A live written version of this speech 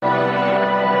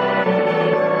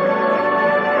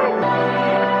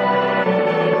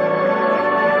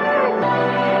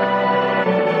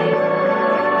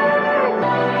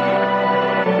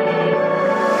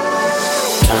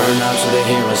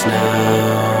us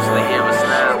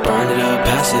now. Burn it up,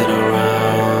 pass it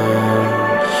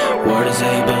around. Word is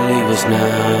they believe us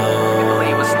now.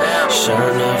 Sure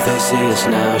enough, they see us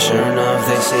now. Sure enough,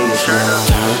 they see us now.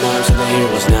 Turn up so they hear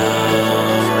us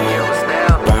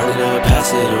now. Burn it up,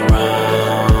 pass it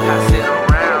around.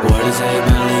 Word is they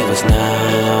believe us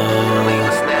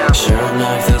now. Sure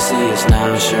enough, they see us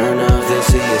now. Sure enough, they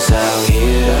see us out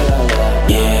here.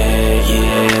 Yeah,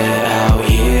 yeah, out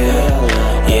here.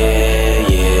 Yeah,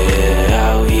 yeah,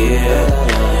 out here.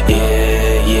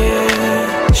 Yeah,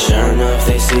 yeah. Sure enough,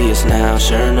 they see us now.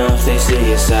 Sure enough, they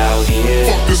see us out here.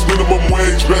 Fuck this minimum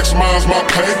wage, maximize my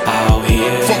pay. Out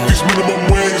here. Fuck these minimum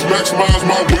wage, maximize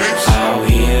my wage. Out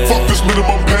here. Fuck this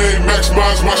minimum pay,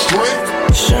 maximize my strength.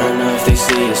 Sure enough, they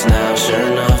see us now. Sure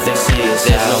enough, they see us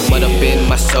There's out no mud up here. in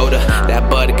my soda. That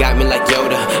butter got me like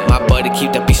Yoda. My butter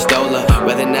keep the pistola.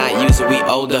 Rather not use it, we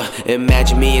older.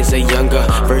 Imagine me as a younger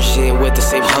version with the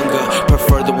same hunger.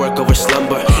 Prefer the work over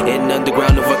slumber. An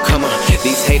underground overcomer.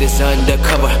 These haters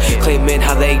undercover, claiming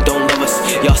how they don't love us.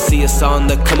 Y'all see us on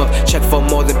the come up. Check for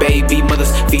more than baby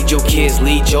mothers. Feed your kids,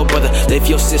 lead your brother. Live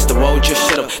your sister, won't just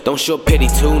shut up. Don't show pity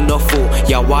to no fool.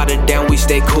 Y'all water down, we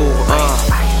stay cool.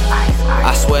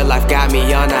 I swear life got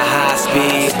me on a high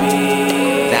speed.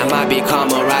 That might be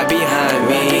karma right behind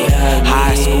me.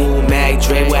 High school mag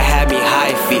Dre would have me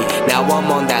high feet. Now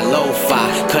I'm on that lo-fi,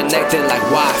 connected like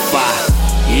Wi-Fi.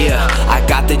 Yeah, I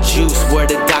got the juice, where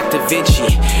the Dr.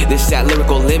 Vinci. This that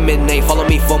lyrical lemonade, follow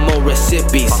me for more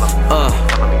recipes.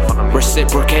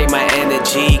 Reciprocate my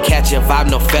energy, catch a vibe,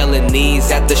 no felonies.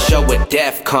 At the show with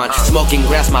DEFCON, smoking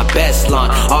grass, my best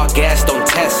lawn. All gas, don't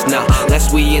test now,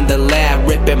 unless we in the lab,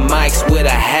 ripping mics with a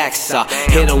hacksaw.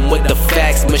 Hit 'em with the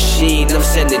fax machine, I'm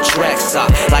sending tracks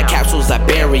off. Like capsules, I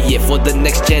bury it for the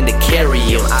next gen to carry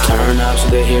it. Turn up so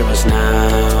they hear us now.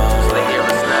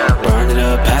 Burn it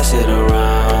up, pass it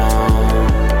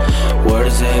around. Word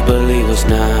is they believe us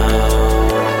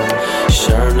now.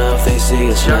 Sure enough, they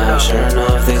see us now. Sure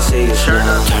enough, they see us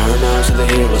now. Turn up so they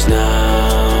hear us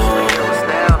now.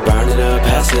 Burn it up,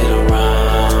 pass it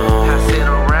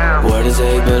around. Word is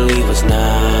they believe us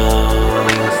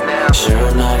now. Sure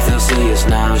enough, they see us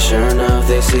now. Sure enough,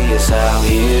 they see us out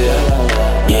here.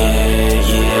 Yeah,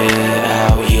 yeah,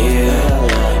 out here.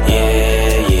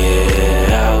 Yeah,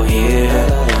 yeah, out here.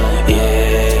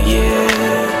 Yeah,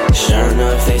 yeah. Sure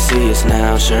enough, they see us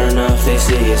now. Sure enough, they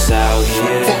see us out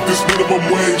here. Fuck this minimum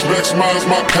wage, maximize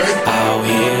my pay. Out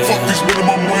here. Fuck these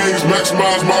minimum wage,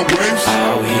 maximize my wage.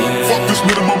 Out here. Fuck this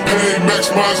minimum pay,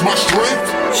 maximize my strength.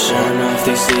 Sure enough,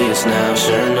 they see us now.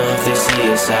 Sure enough, they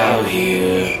see us out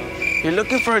here. You're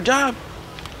looking for a job?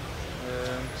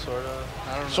 Sort of.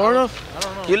 I don't know. Sort of? I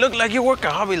don't know. You look like you work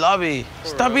at Hobby Lobby.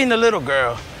 Stop being a little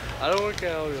girl. I don't work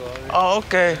at Hobby Lobby. Oh,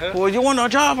 okay. Well, you want a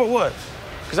job or what?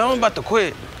 Because I'm about to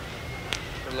quit.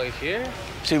 For like here?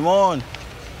 Simon,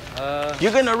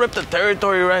 you're gonna rip the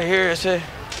territory right here,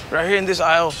 right here in this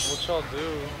aisle. What y'all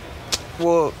do?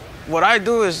 Well, what I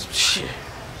do is, shit,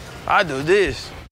 I do this.